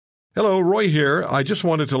Hello, Roy here. I just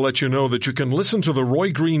wanted to let you know that you can listen to The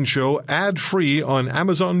Roy Green Show ad-free on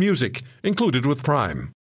Amazon Music, included with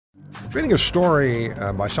Prime. Reading a story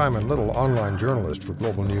by Simon Little, online journalist for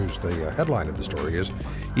Global News. The headline of the story is,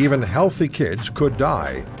 "Even healthy kids could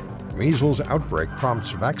die. Measles outbreak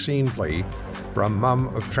prompts vaccine plea from mum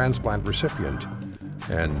of transplant recipient."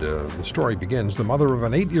 And the story begins, the mother of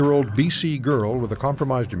an 8-year-old BC girl with a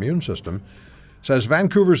compromised immune system says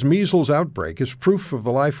Vancouver's measles outbreak is proof of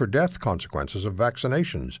the life or death consequences of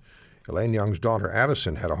vaccinations. Elaine Young's daughter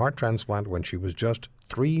Addison had a heart transplant when she was just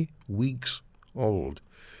 3 weeks old.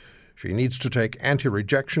 She needs to take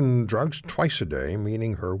anti-rejection drugs twice a day,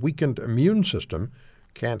 meaning her weakened immune system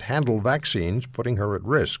can't handle vaccines, putting her at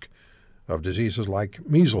risk of diseases like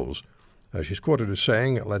measles. She's quoted as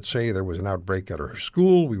saying, "Let's say there was an outbreak at her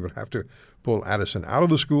school. We would have to pull Addison out of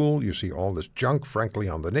the school. You see all this junk, frankly,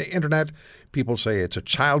 on the internet. People say it's a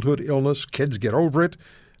childhood illness. Kids get over it.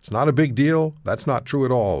 It's not a big deal. That's not true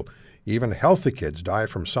at all. Even healthy kids die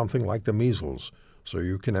from something like the measles. So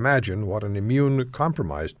you can imagine what an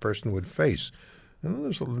immune-compromised person would face." And I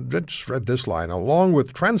just read this line. Along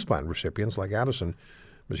with transplant recipients like Addison,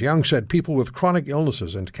 Ms. Young said people with chronic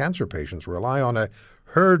illnesses and cancer patients rely on a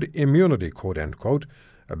herd immunity, quote-unquote,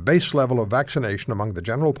 a base level of vaccination among the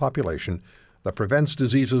general population that prevents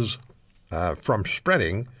diseases from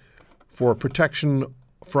spreading for protection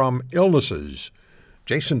from illnesses.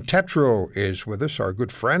 Jason Tetreault is with us, our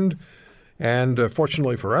good friend, and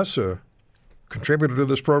fortunately for us, a contributor to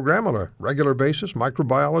this program on a regular basis,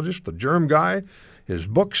 microbiologist, the germ guy. His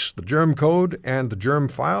books, The Germ Code and The Germ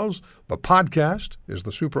Files. The podcast is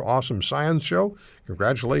The Super Awesome Science Show.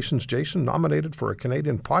 Congratulations, Jason, nominated for a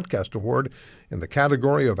Canadian Podcast Award in the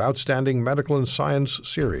category of Outstanding Medical and Science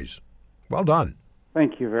Series. Well done.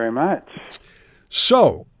 Thank you very much.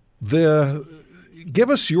 So, give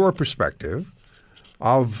us your perspective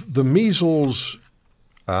of the measles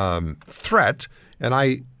threat, and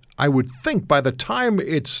I would think by the time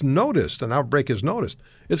it's noticed, an outbreak is noticed,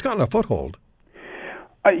 it's gotten a foothold.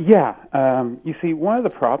 You see, one of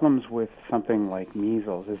the problems with something like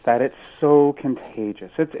measles is that it's so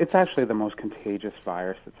contagious. It's actually the most contagious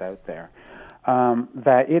virus that's out there,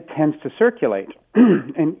 that it tends to circulate.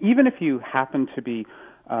 And even if you happen to be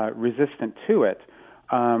resistant to it,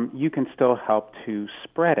 you can still help to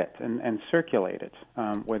spread it and circulate it,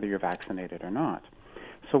 whether you're vaccinated or not.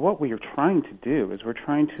 So what we are trying to do is we're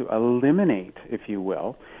trying to eliminate, if you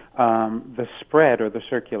will, the spread or the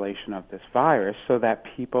circulation of this virus so that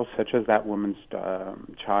people such as that woman's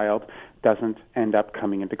child doesn't end up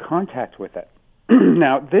coming into contact with it.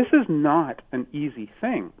 Now, this is not an easy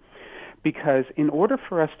thing because in order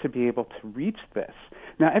for us to be able to reach this,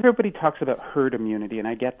 now everybody talks about herd immunity, and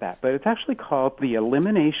I get that, but it's actually called the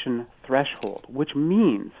elimination threshold, which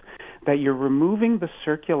means that you're removing the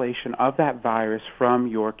circulation of that virus from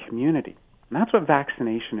your community. And that's what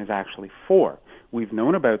vaccination is actually for. We've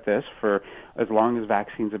known about this for as long as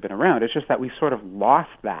vaccines have been around. It's just that we sort of lost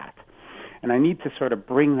that. And I need to sort of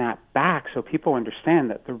bring that back so people understand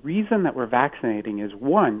that the reason that we're vaccinating is,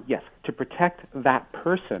 one, yes, to protect that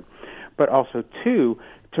person, but also, two,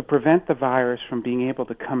 to prevent the virus from being able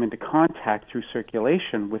to come into contact through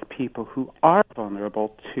circulation with people who are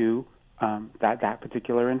vulnerable to that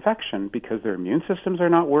particular infection because their immune systems are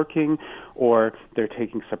not working or they're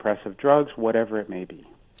taking suppressive drugs, whatever it may be.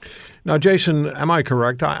 Now, Jason, am I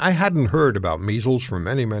correct? I hadn't heard about measles for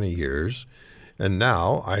many, many years, and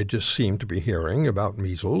now I just seem to be hearing about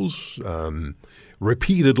measles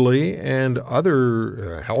repeatedly and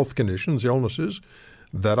other health conditions, illnesses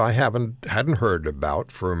that I hadn't heard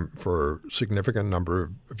about for a significant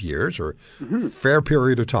number of years or fair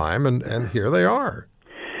period of time, and here they are.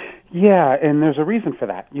 Yeah, and there's a reason for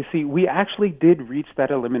that. You see, we actually did reach that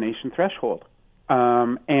elimination threshold.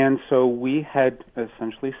 And so we had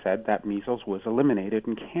essentially said that measles was eliminated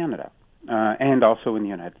in Canada and also in the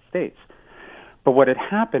United States. But what had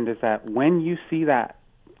happened is that when you see that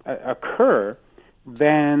occur,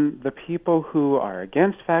 then the people who are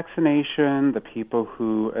against vaccination, the people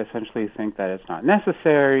who essentially think that it's not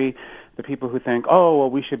necessary, the people who think, oh, well,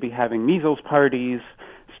 we should be having measles parties,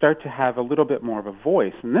 start to have a little bit more of a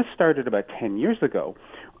voice. And this started about 10 years ago.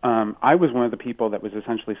 I was one of the people that was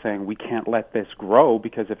essentially saying we can't let this grow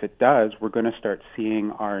because if it does, we're going to start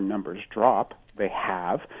seeing our numbers drop. They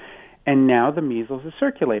have. And now the measles is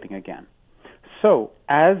circulating again. So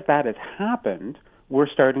as that has happened, we're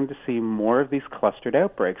starting to see more of these clustered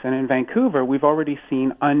outbreaks. And in Vancouver, we've already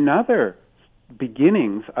seen another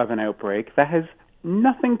beginnings of an outbreak that has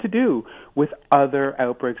nothing to do with other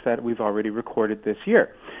outbreaks that we've already recorded this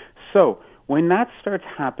year. So when that starts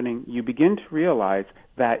happening, you begin to realize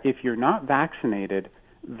that if you're not vaccinated,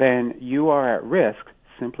 then you are at risk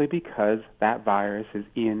simply because that virus is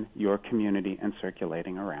in your community and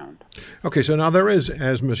circulating around. Okay, so now there is,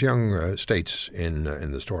 as Ms. Young states in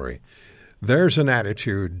the story, there's an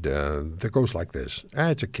attitude that goes like this.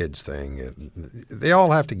 It's a kid's thing. They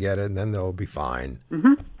all have to get it, and then they'll be fine.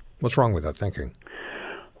 Mm-hmm. What's wrong with that thinking?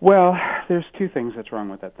 Well, there's two things that's wrong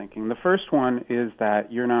with that thinking. The first one is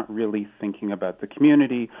that you're not really thinking about the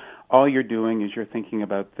community. All you're doing is you're thinking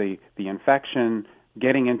about the infection,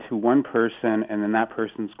 getting into one person, and then that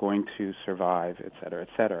person's going to survive, et cetera, et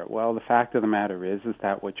cetera. Well, the fact of the matter is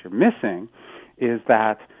that what you're missing is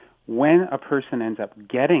that when a person ends up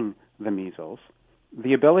getting the measles,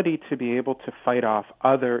 the ability to be able to fight off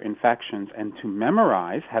other infections and to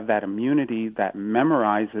memorize, have that immunity that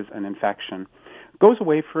memorizes an infection, goes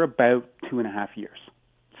away for about 2.5 years.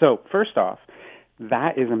 So, first off,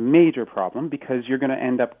 that is a major problem because you're going to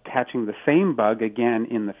end up catching the same bug again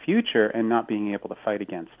in the future and not being able to fight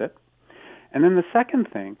against it. And then the second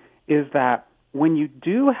thing is that when you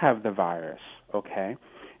do have the virus, okay,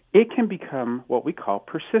 it can become what we call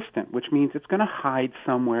persistent, which means it's going to hide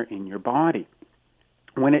somewhere in your body.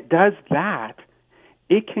 When it does that,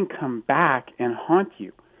 it can come back and haunt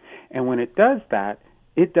you. And when it does that,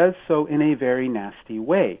 it does so in a very nasty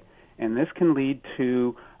way. And this can lead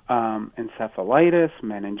to encephalitis,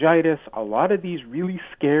 meningitis, a lot of these really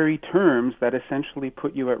scary terms that essentially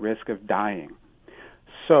put you at risk of dying.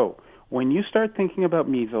 So when you start thinking about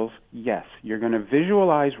measles, yes, you're going to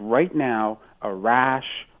visualize right now a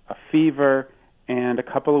rash, a fever, and a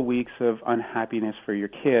couple of weeks of unhappiness for your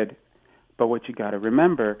kid. But what you got to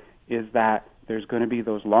remember is that there's going to be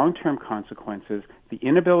those long-term consequences, the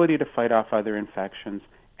inability to fight off other infections,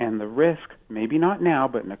 and the risk, maybe not now,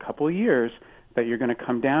 but in a couple of years, that you're going to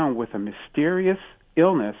come down with a mysterious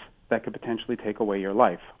illness that could potentially take away your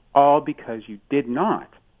life, all because you did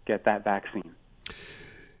not get that vaccine.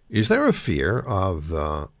 Is there a fear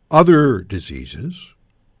of other diseases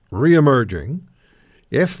reemerging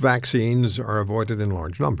if vaccines are avoided in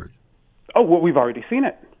large numbers? Oh, well, we've already seen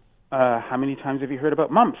it. How many times have you heard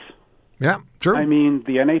about mumps? Yeah, true. I mean,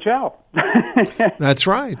 the NHL. That's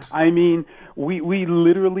right. I mean, we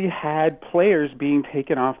literally had players being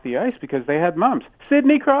taken off the ice because they had mumps.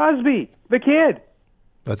 Sidney Crosby, the kid.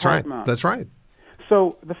 That's right. Mumps. That's right.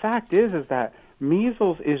 So the fact is that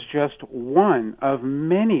measles is just one of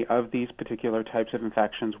many of these particular types of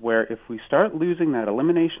infections where if we start losing that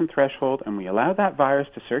elimination threshold and we allow that virus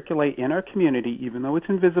to circulate in our community, even though it's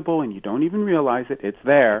invisible and you don't even realize it, it's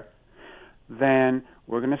there, then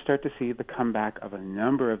we're going to start to see the comeback of a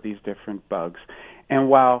number of these different bugs. And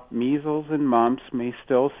while measles and mumps may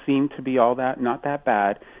still seem to be not that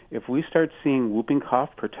bad, if we start seeing whooping cough,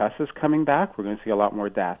 pertussis coming back, we're going to see a lot more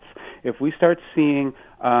deaths. If we start seeing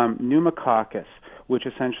pneumococcus, which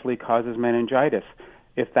essentially causes meningitis,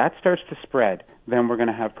 if that starts to spread, then we're going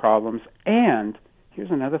to have problems. And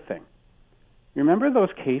here's another thing. Remember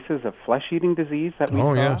those cases of flesh-eating disease that we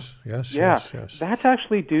saw? Oh, yes. That's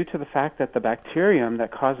actually due to the fact that the bacterium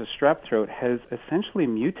that causes strep throat has essentially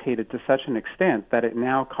mutated to such an extent that it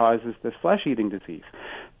now causes this flesh-eating disease.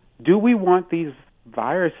 Do we want these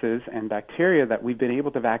viruses and bacteria that we've been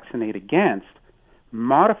able to vaccinate against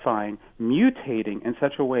modifying, mutating in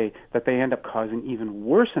such a way that they end up causing even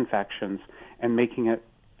worse infections and making it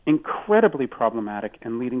incredibly problematic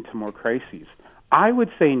and leading to more crises? I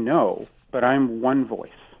would say no, but I'm one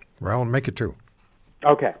voice. Well, make it two.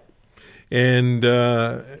 Okay. And,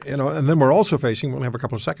 and then we're also facing, we'll have a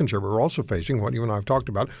couple of seconds here, but we're also facing what you and I have talked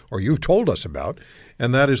about, or you've told us about,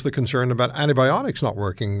 and that is the concern about antibiotics not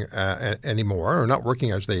working anymore, or not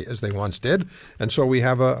working as they once did. And so we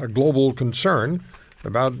have a global concern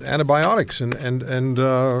about antibiotics and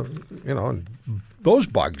those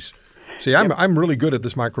bugs. See, I'm really good at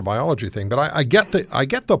this microbiology thing, but I get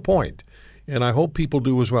the point. And I hope people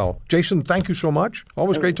do as well. Jason, thank you so much.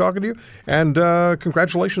 Always great talking to you. And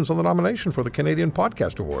congratulations on the nomination for the Canadian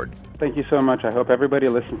Podcast Award. Thank you so much. I hope everybody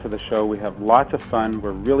listens to the show. We have lots of fun.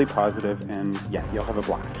 We're really positive, and you'll have a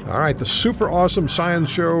blast. All right, the super awesome science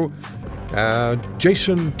show,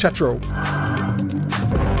 Jason Tetro.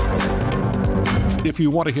 If you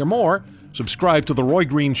want to hear more, subscribe to The Roy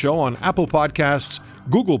Green Show on Apple Podcasts,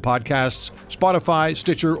 Google Podcasts, Spotify,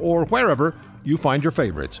 Stitcher, or wherever you find your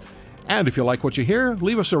favorites. And if you like what you hear,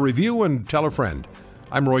 leave us a review and tell a friend.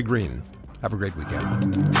 I'm Roy Green. Have a great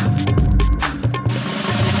weekend.